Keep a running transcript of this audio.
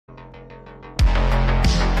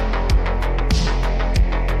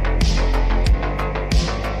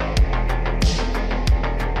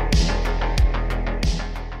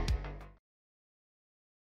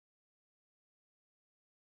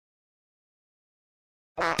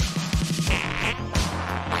Guys,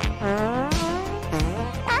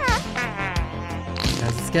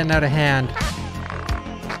 it's getting out of hand.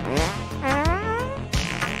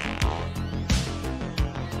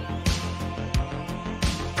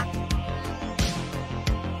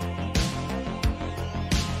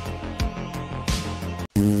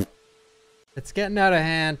 It's getting out of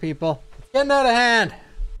hand, people. It's getting out of hand.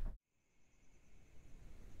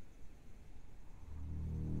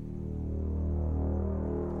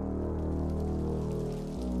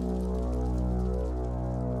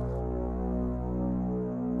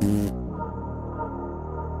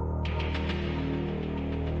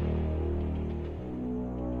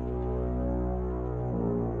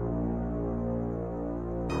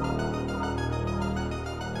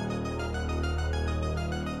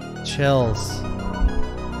 Chills.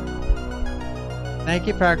 Thank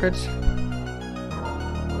you, Partridge.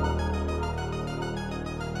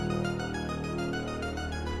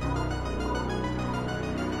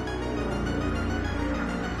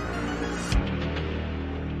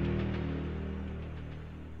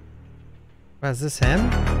 Was this him?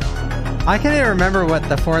 I can't even remember what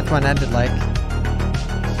the fourth one ended like.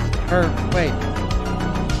 Or, wait.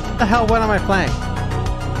 What the hell, what am I playing?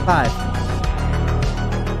 5.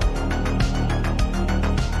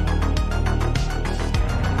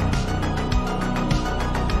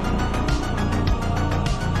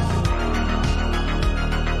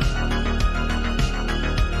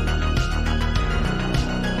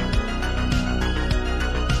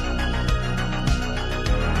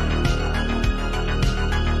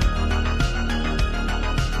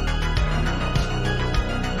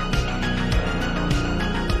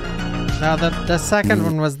 No, the second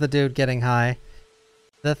one was the dude getting high.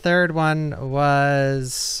 The third one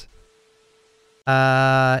was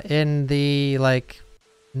in the like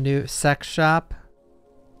new sex shop.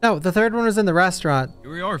 No, the third one was in the restaurant.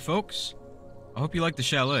 Here we are, folks. I hope you like the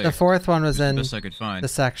chalet. The fourth one was in the best I could find. The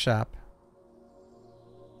sex shop.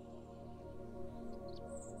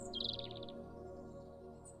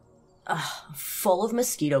 Ugh, full of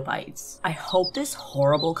mosquito bites. I hope this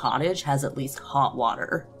horrible cottage has at least hot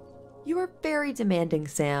water. You are very demanding,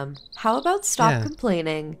 Sam. How about stop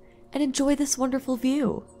complaining and enjoy this wonderful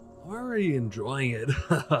view? I'm already enjoying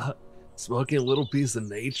it. Smoking a little piece of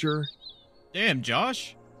nature. Damn,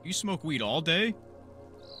 Josh. You smoke weed all day?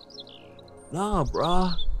 Nah,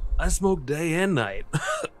 brah. I smoke day and night.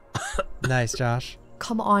 Nice, Josh.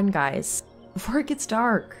 Come on, guys. Before it gets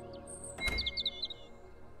dark.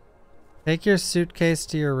 Take your suitcase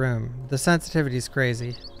to your room. The sensitivity's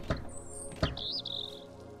crazy.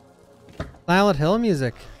 Silent Hill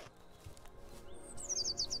music.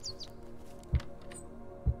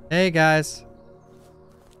 Hey, guys.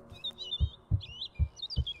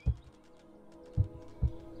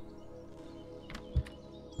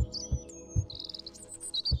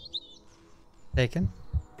 Taken.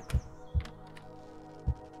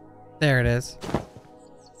 There it is.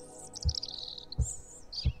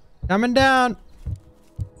 Coming down.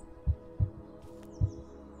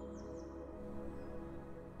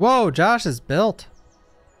 Whoa, Josh is built.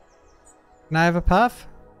 Can I have a puff?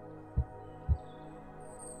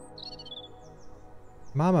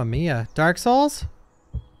 Mamma mia. Dark Souls?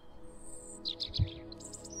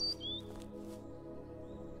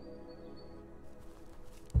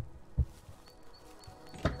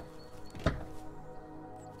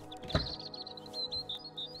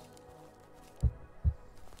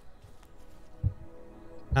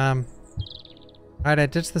 Alright, I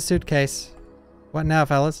ditched the suitcase. What now,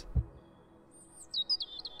 fellas?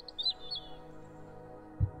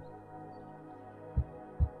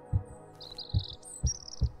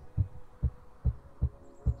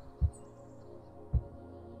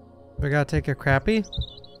 We gotta take a crappie?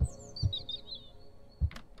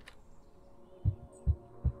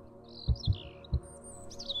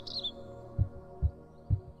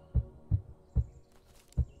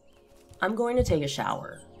 I'm going to take a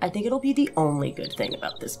shower. I think it'll be the only good thing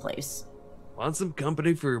about this place. Want some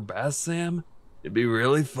company for your bath, Sam? It'd be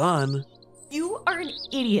really fun. You are an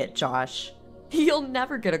idiot, Josh. You'll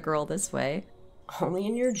never get a girl this way. Only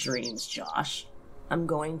in your dreams, Josh. I'm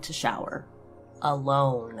going to shower.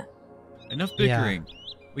 Alone. Enough bickering.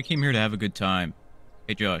 Yeah. We came here to have a good time.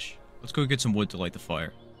 Hey, Josh, let's go get some wood to light the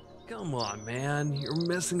fire. Come on, man. You're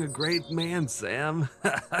missing a great man, Sam.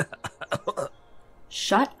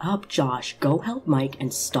 Shut up, Josh. Go help Mike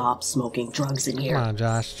and stop smoking drugs in here. Come on,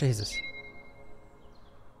 Josh. Jesus.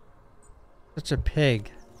 Such a pig.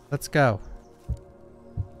 Let's go.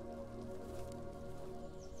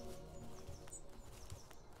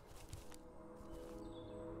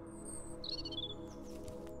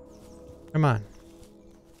 Come on.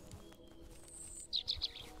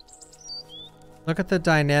 Look at the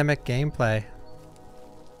dynamic gameplay.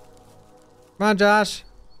 Come on, Josh.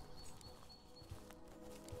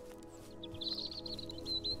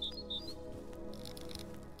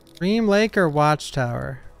 Dream Lake or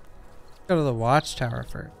Watchtower? Go to the Watchtower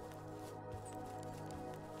first.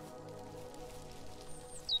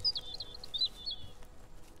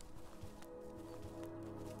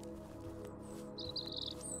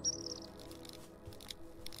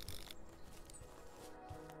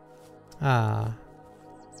 Ah.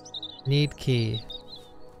 Need key.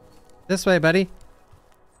 This way, buddy.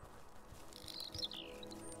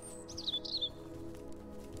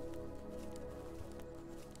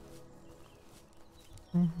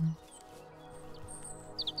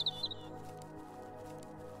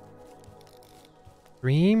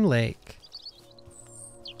 Dream Lake.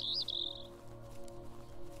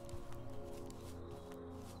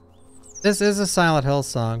 This is a Silent Hill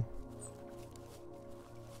song.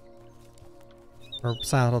 Or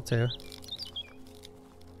Silent Hill 2.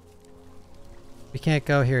 We can't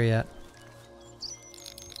go here yet.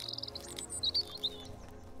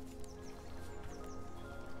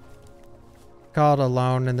 Called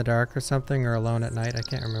Alone in the Dark or something, or Alone at Night, I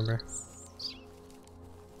can't remember.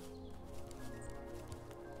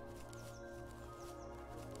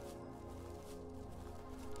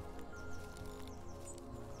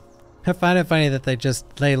 I find it funny that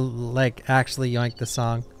they like actually yoink the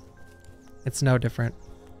song. It's no different.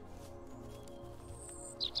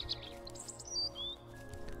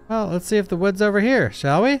 Well, let's see if the wood's over here,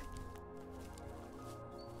 shall we?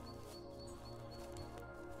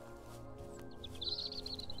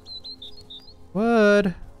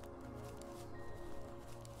 Wood.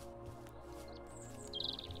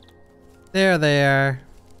 There they are.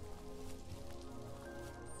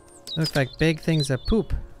 Look like big things of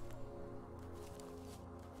poop.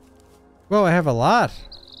 Whoa, I have a lot.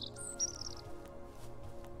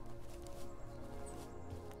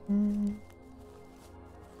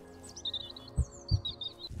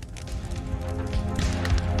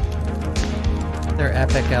 They're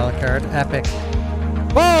epic, Alucard. Epic.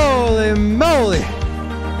 Holy moly!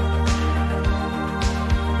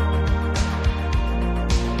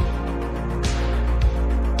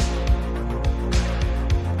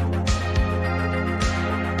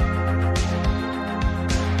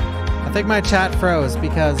 I think my chat froze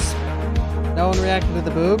because no one reacted to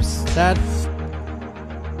the boobs.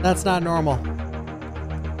 That's not normal.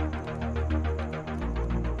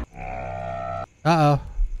 Uh-oh.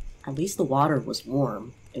 At least the water was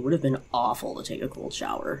warm. It would have been awful to take a cold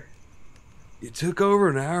shower. You took over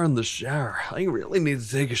an hour in the shower. I really need to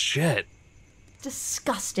take a shit.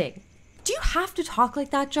 Disgusting. Do you have to talk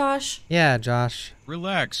like that, Josh? Yeah, Josh.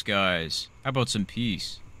 Relax, guys. How about some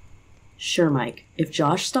peace? Sure, Mike. If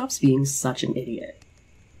Josh stops being such an idiot.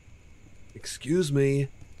 Excuse me.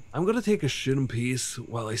 I'm gonna take a shit in peace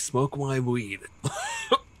while I smoke my weed.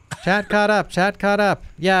 Chat caught up. Chat caught up.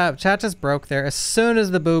 Yeah, chat just broke there. As soon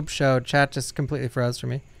as the boob showed, chat just completely froze for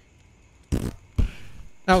me.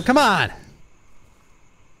 Oh, come on!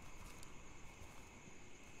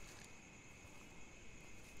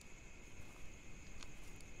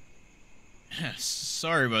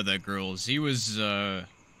 Sorry about that, girls. He was,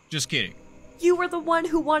 just kidding. You were the one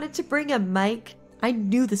who wanted to bring him, Mike. I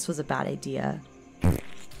knew this was a bad idea.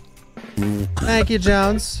 Thank you,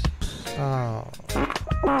 Jones. Oh.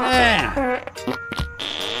 Yeah.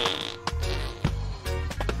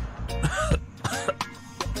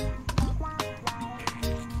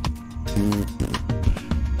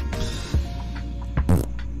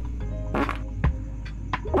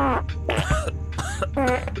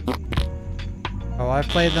 Oh, I've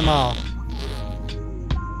played them all.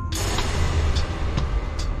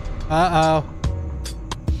 Uh-oh.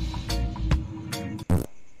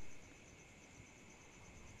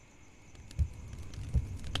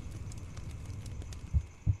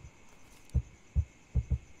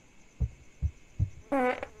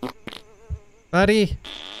 Buddy.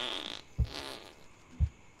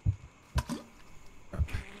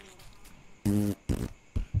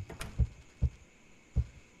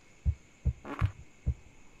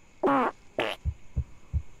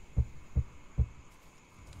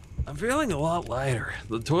 I'm feeling a lot lighter.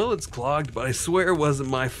 The toilet's clogged, but I swear it wasn't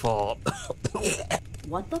my fault.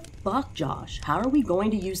 What the fuck, Josh? How are we going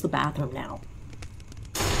to use the bathroom now?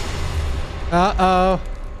 Uh-oh.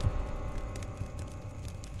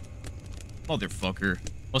 Motherfucker.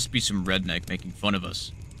 Must be some redneck making fun of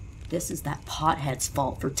us. This is that pothead's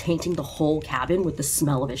fault for tainting the whole cabin with the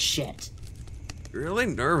smell of his shit. Really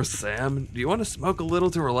nervous, Sam. Do you want to smoke a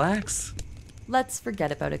little to relax? Let's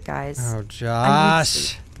forget about it, guys. Oh, I need Josh.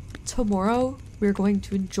 sleep. Tomorrow, we're going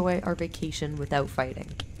to enjoy our vacation without fighting.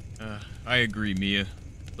 I agree, Mia.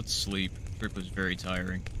 Let's sleep. Trip was very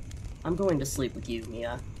tiring. I'm going to sleep with you,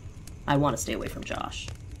 Mia. I want to stay away from Josh.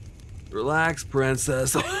 Relax,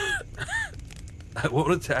 princess. I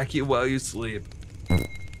won't attack you while you sleep.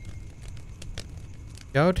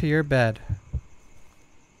 Go to your bed.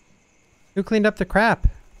 Who cleaned up the crap?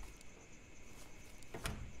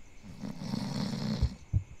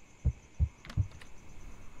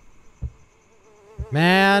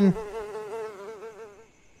 Man.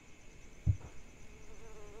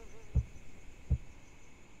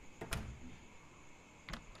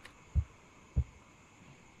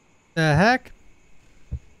 The heck?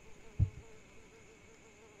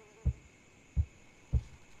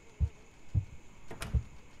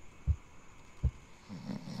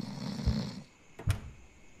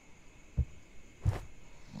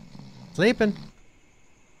 Sleeping.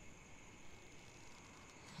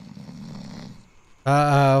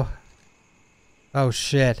 Uh-oh. Oh,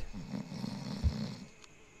 shit.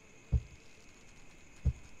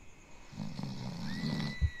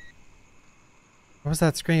 What was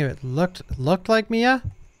that scream? It looked like Mia?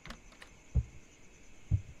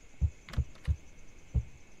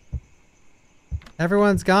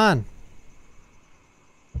 Everyone's gone.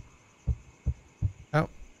 Oh.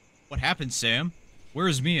 What happened, Sam? Where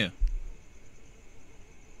is Mia?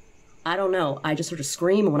 I don't know. I just heard a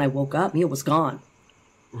scream, and when I woke up, Mia was gone.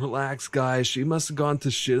 Relax, guys. She must have gone to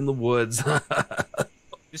shit in the woods.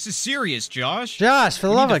 This is serious, Josh. Josh, for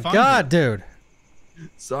the love of God, dude.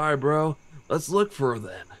 Sorry, bro. Let's look for her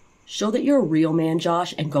then. Show that you're a real man,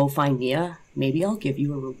 Josh, and go find Mia. Maybe I'll give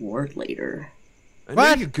you a reward later. I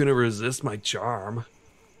What? knew you couldn't resist my charm.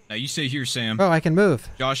 Now you stay here, Sam. Oh, I can move.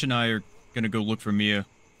 Josh and I are gonna go look for Mia.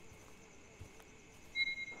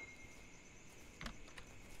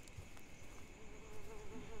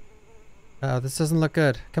 Oh, this doesn't look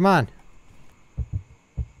good. Come on.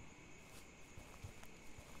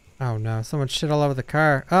 Oh no, someone shit all over the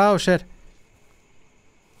car. Oh shit.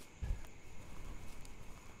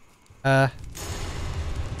 Her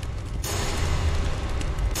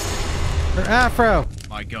afro.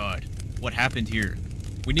 My God, what happened here?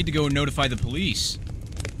 We need to go and notify the police.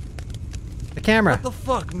 The camera. What the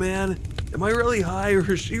fuck, man? Am I really high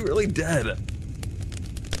or is she really dead?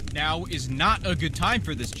 Now is not a good time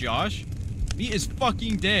for this, Josh. Mia is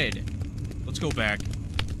fucking dead. Let's go back.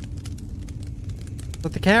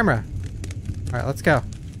 With the camera. All right, let's go.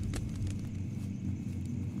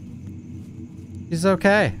 She's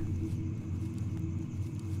okay.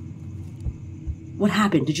 What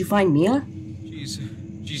happened? Did you find Mia?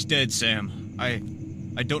 She's dead, Sam. I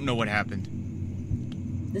don't know what happened.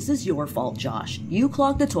 This is your fault, Josh. You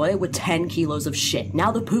clogged the toilet with 10 kilos of shit.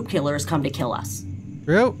 Now the poop killer has come to kill us.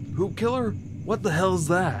 True. Poop killer? What the hell's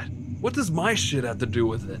that? What does my shit have to do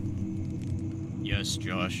with it? Yes,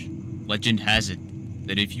 Josh. Legend has it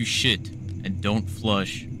that if you shit and don't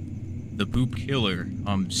flush, the poop killer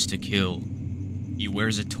comes to kill. He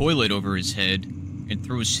wears a toilet over his head and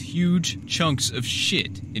throws huge chunks of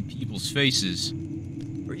shit in people's faces.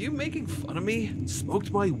 Are you making fun of me?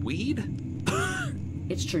 Smoked my weed?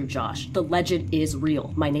 It's true, Josh. The legend is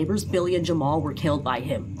real. My neighbors Billy and Jamal were killed by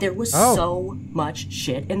him. There was Oh. so much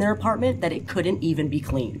shit in their apartment that it couldn't even be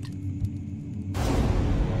cleaned.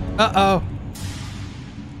 Uh-oh.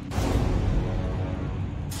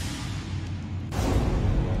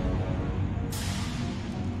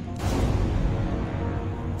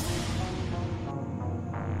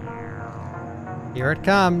 Here it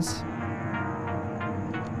comes.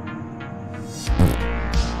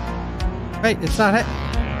 Wait, it's not hit.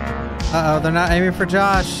 Uh-oh, they're not aiming for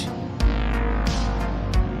Josh.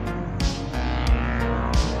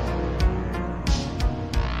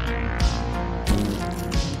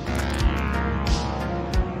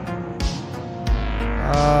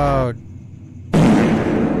 Oh.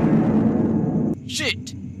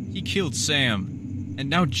 Shit! He killed Sam. And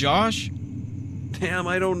now Josh? Damn,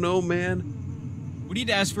 I don't know, man. We need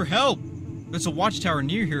to ask for help. There's a watchtower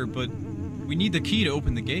near here, but we need the key to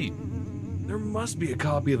open the gate. There must be a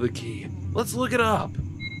copy of the key. Let's look it up.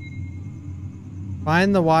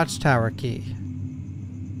 Find the watchtower key.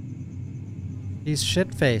 He's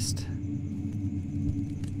shit-faced.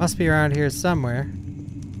 Must be around here somewhere.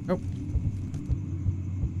 Nope.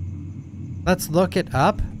 Let's look it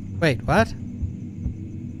up. Wait, what?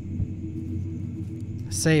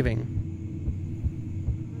 Saving.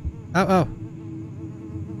 Oh.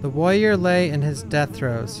 The warrior lay in his death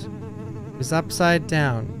throes. He was upside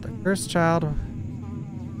down. The cursed child...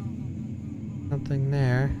 Something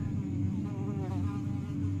there.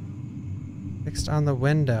 Fixed on the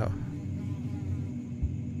window.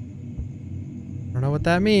 I don't know what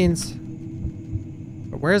that means.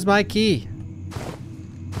 But where's my key?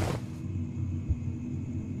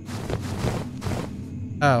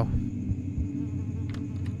 Oh.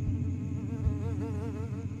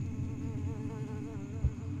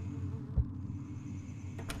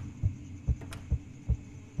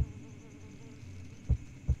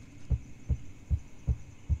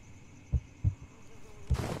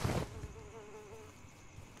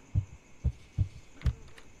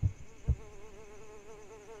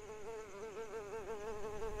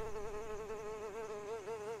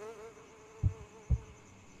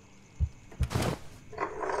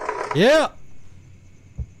 Yeah.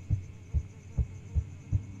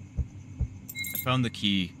 I found the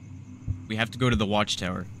key. We have to go to the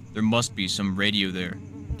watchtower. There must be some radio there.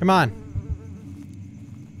 Come on.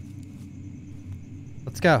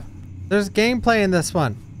 Let's go. There's gameplay in this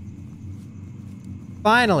one.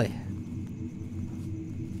 Finally.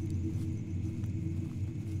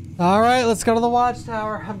 Alright, let's go to the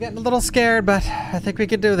watchtower. I'm getting a little scared, but I think we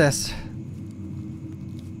could do this.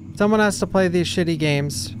 Someone has to play these shitty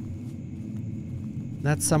games.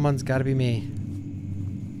 That someone's gotta be me.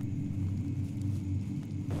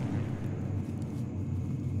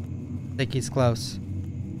 I think he's close.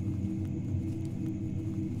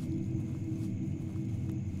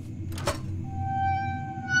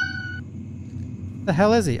 The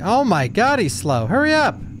hell is he? Oh my god, he's slow. Hurry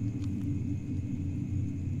up!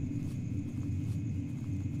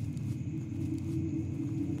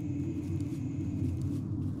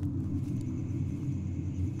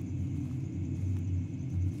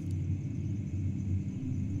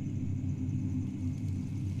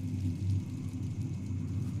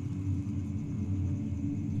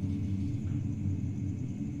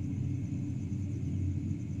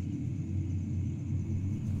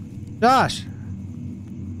 Josh!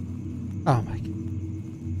 Oh my god.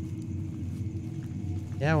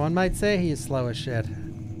 Yeah, one might say he's slow as shit.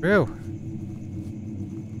 True.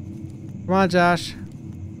 Come on, Josh.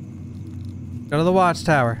 Go to the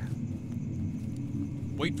watchtower.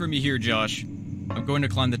 Wait for me here, Josh. I'm going to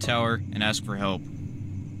climb the tower and ask for help.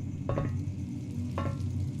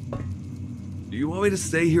 Do you want me to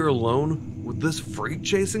stay here alone with this freak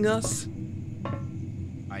chasing us?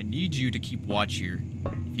 I need you to keep watch here.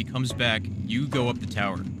 If he comes back, you go up the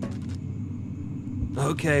tower.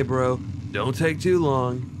 Okay, bro. Don't take too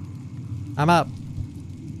long. I'm up.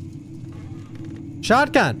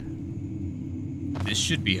 Shotgun! This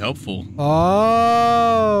should be helpful.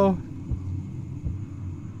 Oh!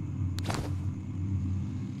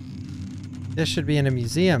 This should be in a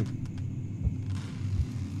museum.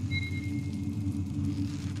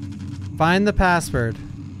 Find the password.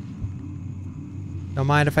 Don't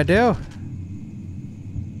mind if I do.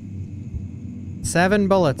 7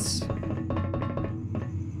 bullets.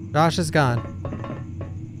 Josh is gone.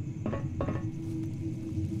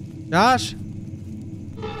 Josh?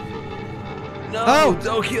 No, Oh!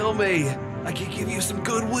 don't kill me. I can give you some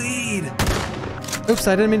good weed. Oops,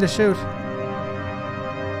 I didn't mean to shoot.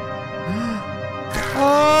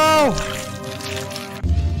 Oh!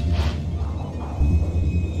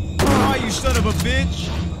 Ah, you son of a bitch!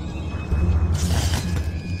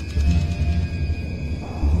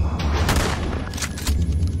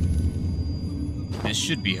 This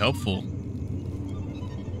should be helpful.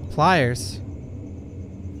 Pliers.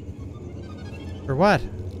 For what?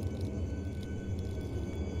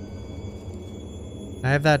 I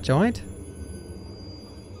have that joint?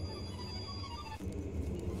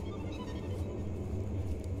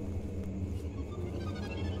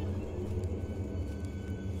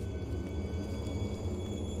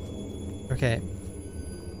 Okay.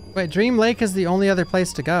 Wait, Dream Lake is the only other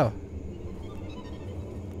place to go.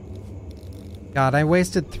 God, I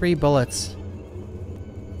wasted 3 bullets.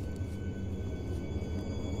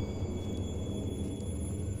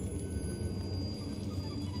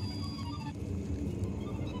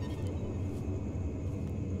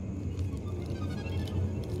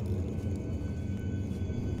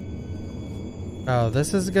 Oh,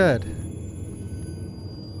 this is good.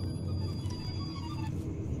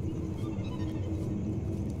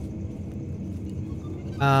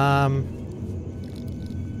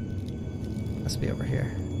 Must be over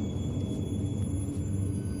here.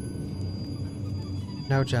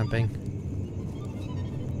 No jumping.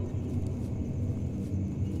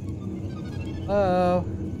 Oh.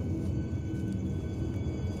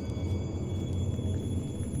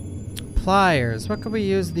 Pliers. What could we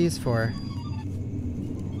use these for?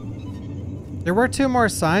 There were 2 more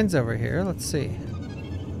signs over here. Let's see.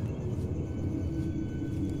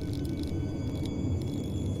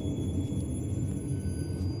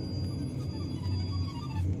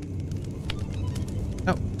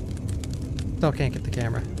 Still can't get the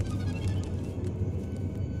camera.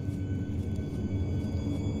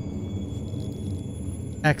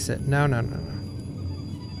 Exit. No, no, no, no.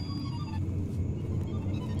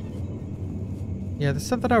 Yeah, there's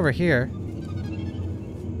something over here.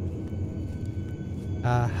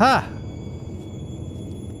 Aha!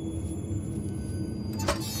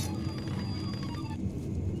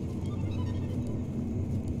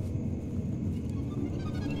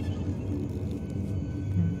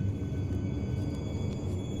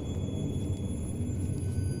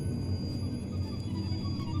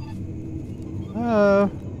 Oh.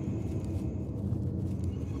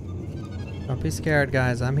 Don't be scared,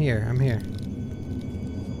 guys. I'm here. I'm here.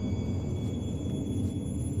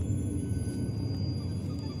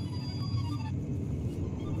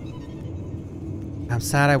 I'm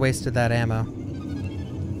sad I wasted that ammo.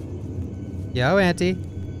 Yo, Auntie.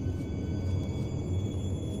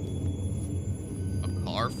 A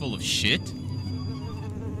car full of shit?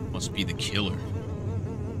 Must be the killer.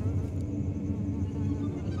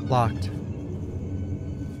 Locked.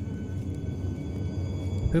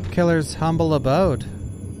 Poop killer's humble abode.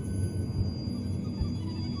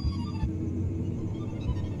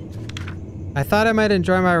 I thought I might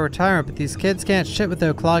enjoy my retirement, but these kids can't shit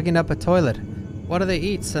without clogging up a toilet. What do they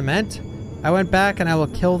eat? Cement? I went back and I will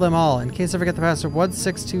kill them all, in case I forget the password.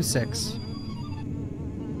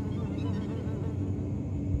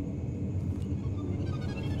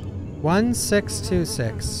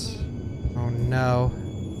 1626. Oh no.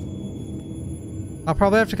 I'll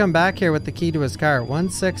probably have to come back here with the key to his car.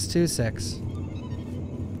 1626.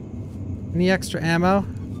 Any extra ammo?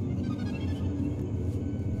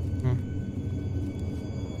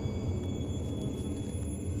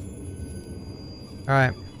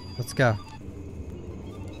 Alright, let's go.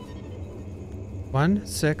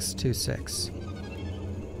 1626.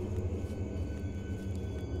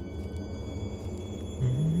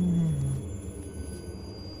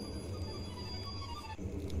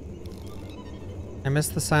 I miss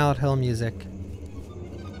the Silent Hill music.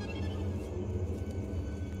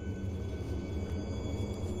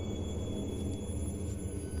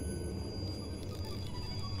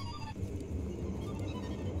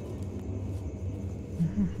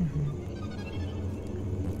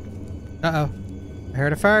 Uh-oh. I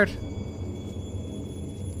heard a fart.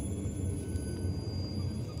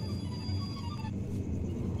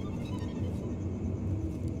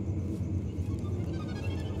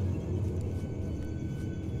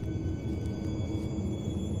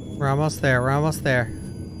 We're almost there. We're almost there.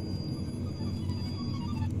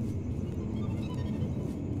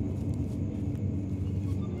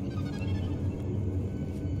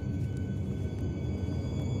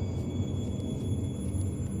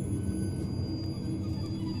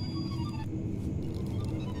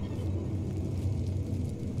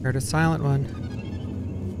 Heard a silent one.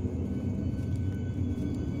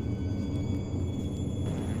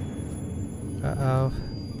 Uh-oh.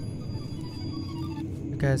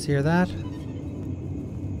 You guys hear that?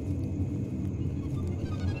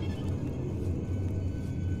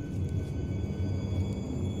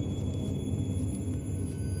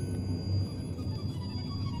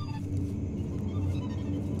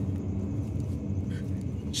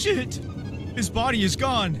 Shit! His body is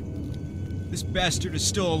gone! This bastard is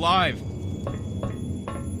still alive.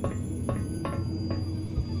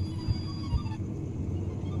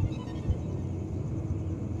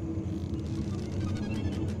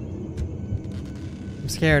 I'm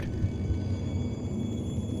scared.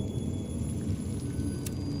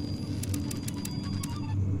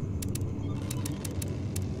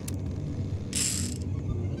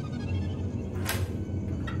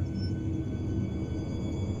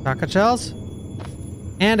 Chocolate shells?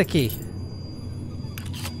 And a key.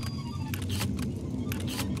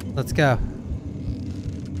 Let's go.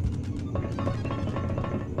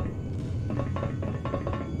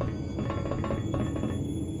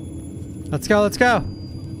 Let's go, let's go.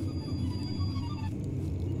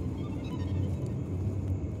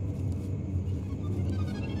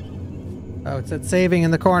 Oh, it said saving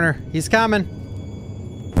in the corner. He's coming.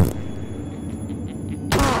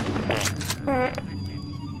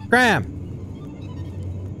 Graham.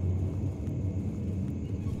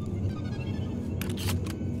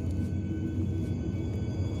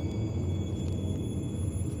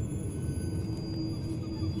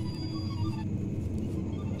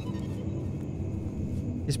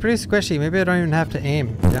 He's pretty squishy. Maybe I don't even have to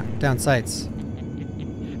aim down sights.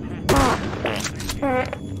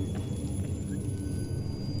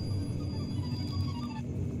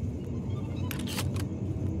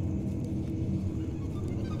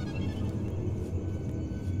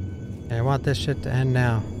 Okay, I want this shit to end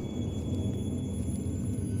now.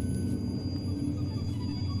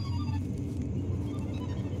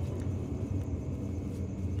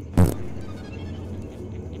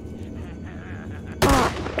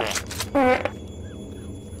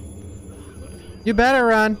 You better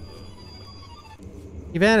run.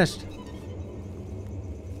 He vanished.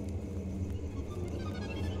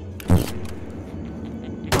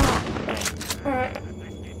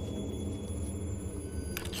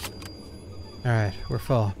 Alright, we're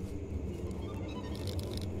full.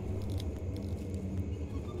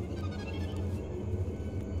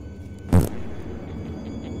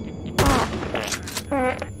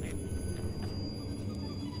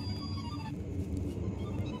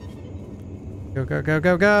 Go, go, go,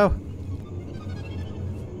 go, go!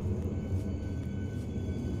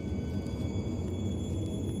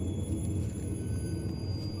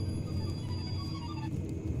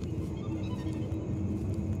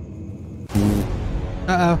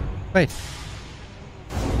 Uh-oh. Wait.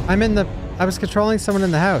 I was controlling someone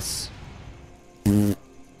in the house.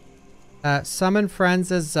 Summon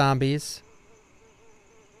friends as zombies.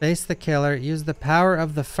 Face the killer. Use the power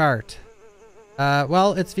of the fart.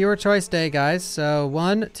 Well, it's viewer choice day, guys. So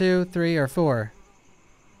 1, 2, 3, or 4.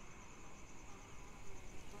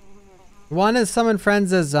 1 is summon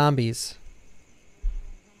friends as zombies.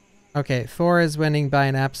 Okay, 4 is winning by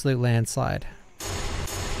an absolute landslide.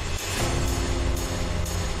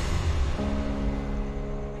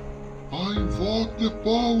 I invoke the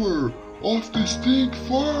power of the stink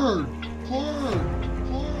fart! Fart!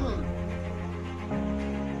 Fart!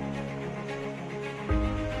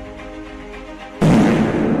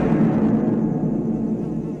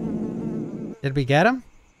 Did we get him?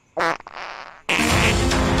 Oh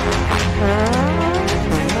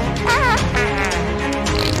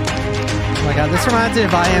my god, this reminds me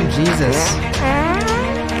of I Am Jesus.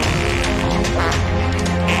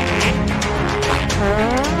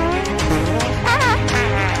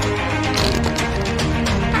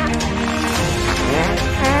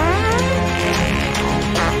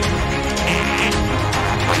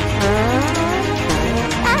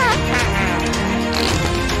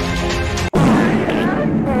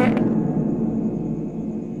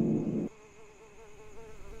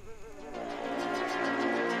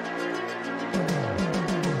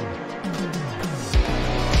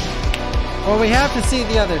 Well, we have to see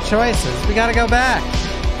the other choices. We gotta go back.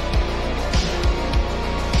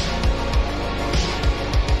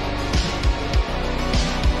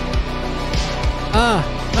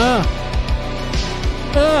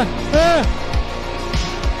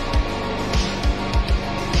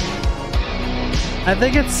 I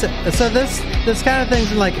think it's so this kind of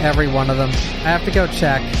thing's in like every one of them. I have to go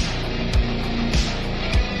check.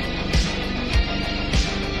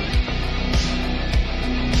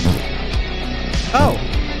 Oh.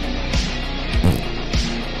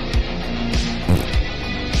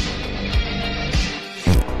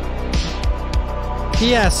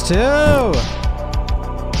 PS2.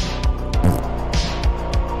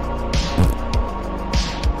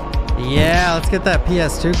 Yeah, let's get that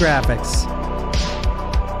PS2 graphics.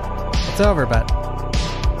 It's over, but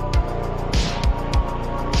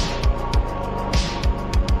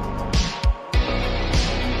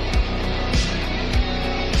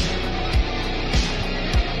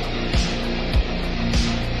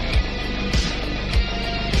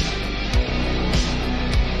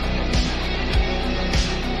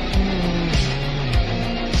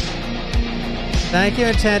thank you,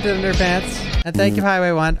 Enchanted Underpants. And thank you,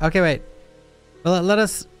 Highway 1. Okay, wait. Will it let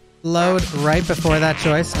us load right before that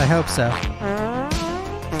choice? I hope so.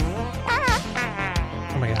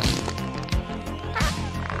 Oh my god.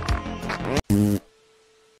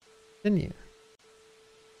 Didn't you?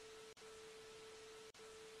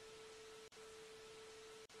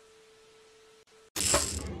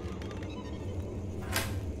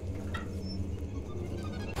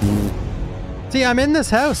 See, I'm in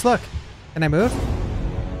this house. Look. Can I move?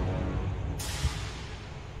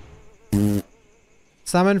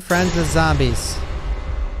 Summon friends as zombies.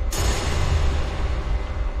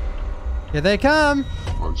 Here they come!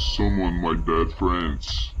 I summon my dead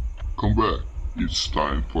friends. Come back. It's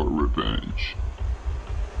time for revenge.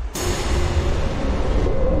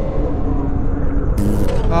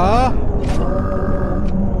 Oh!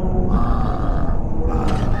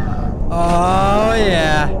 Oh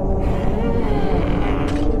yeah!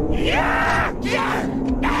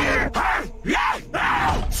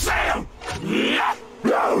 Sam!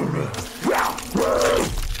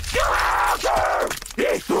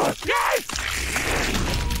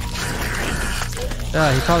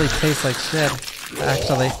 Oh, he probably tastes like shit,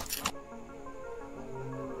 actually.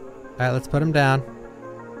 Alright, let's put him down.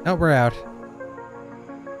 Oh, we're out.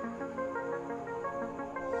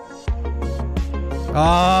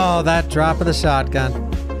 Oh, that drop of the shotgun.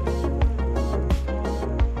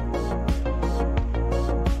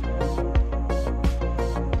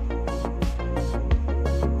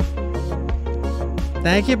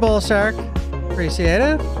 Thank you, Bull Shark. Appreciate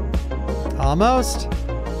it. Almost.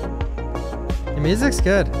 The music's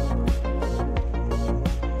good.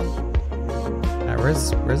 Alright,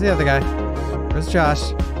 where's the other guy? Where's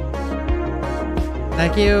Josh?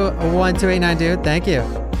 Thank you, 1289 dude. Thank you.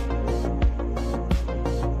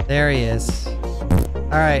 There he is.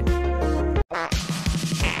 Alright.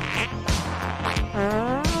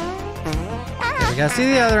 Okay, we gotta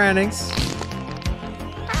see the other endings.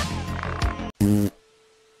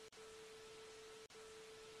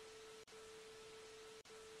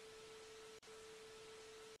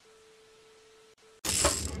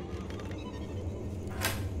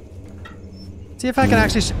 See if I can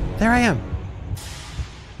actually there I am.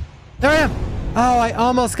 There I am. Oh, I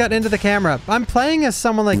almost got into the camera. I'm playing as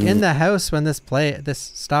someone like in the house when this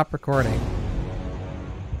stopped recording.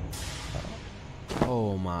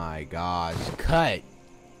 Oh my gosh, cut.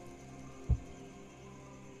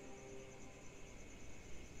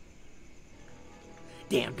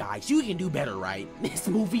 Damn guys, you can do better, right? This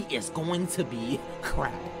movie is going to be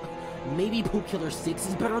crap. Maybe Poop Killer 6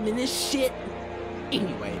 is better than this shit?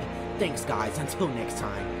 Anyway, thanks guys, until next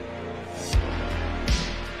time.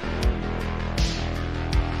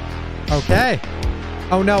 Okay.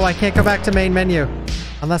 Oh no, I can't go back to main menu.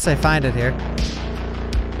 Unless I find it here.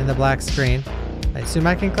 In the black screen. I assume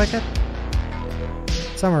I can click it?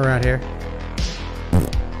 Somewhere around here.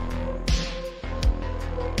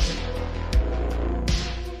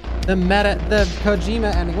 The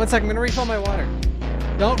Kojima ending. One second, I'm gonna refill my water.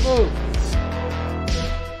 Don't move.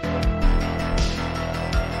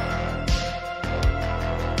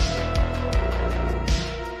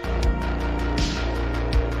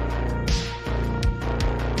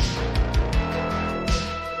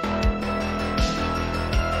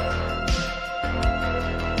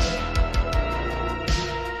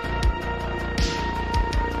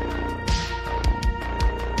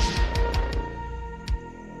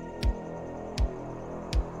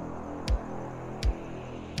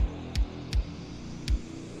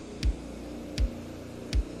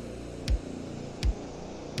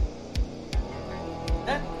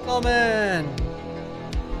 Gentlemen!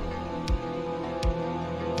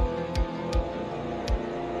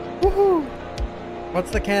 Woohoo!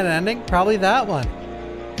 What's the canon ending? Probably that one.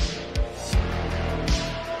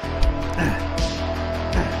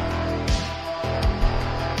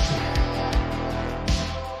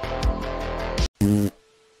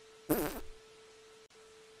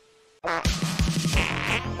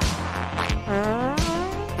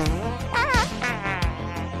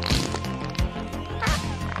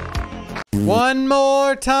 One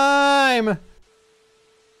more time!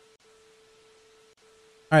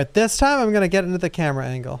 Alright, this time I'm gonna get into the camera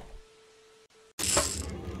angle.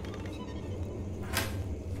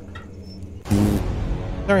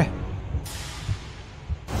 Alright.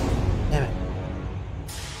 Damn it.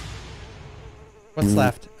 What's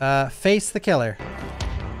left? Face the killer.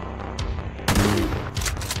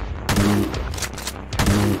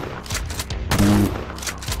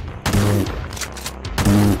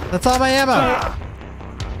 That's all my ammo!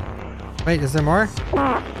 Wait, is there more?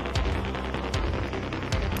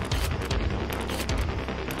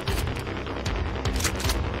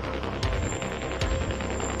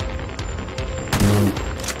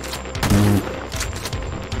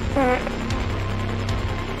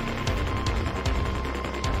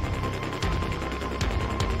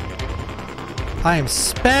 I am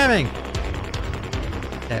spamming!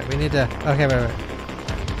 Okay, we need to... Okay, wait.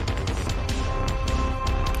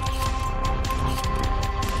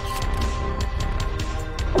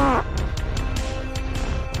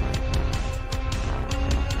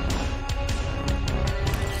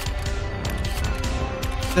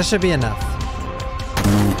 This should be enough.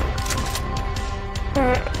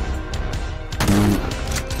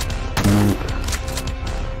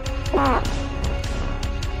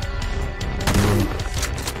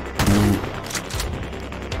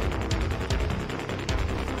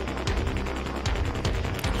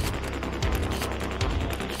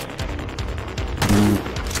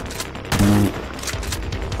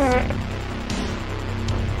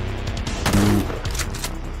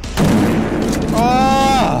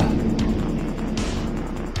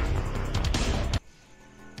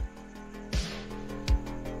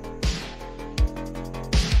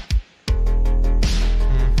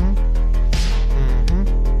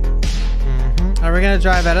 Are we gonna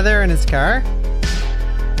drive out of there in his car?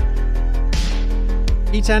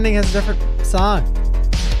 Each ending has a different song.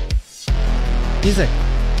 Music,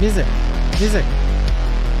 music, music.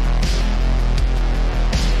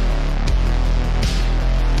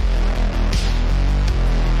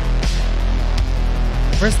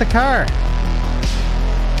 Where's the car?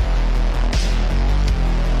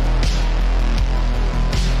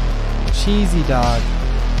 cheesy dog.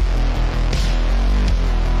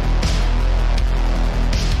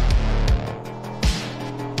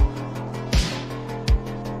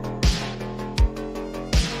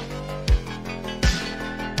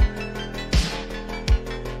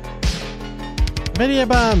 Video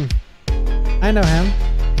Bum! I know him.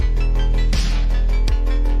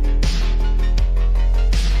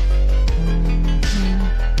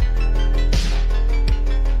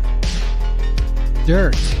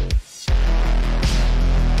 Dirt.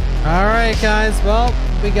 Alright guys, well,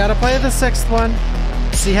 we gotta play the 6th one.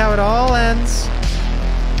 See how it all ends.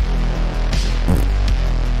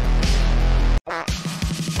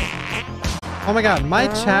 Oh my god, my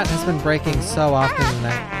chat has been breaking so often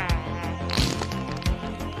tonight.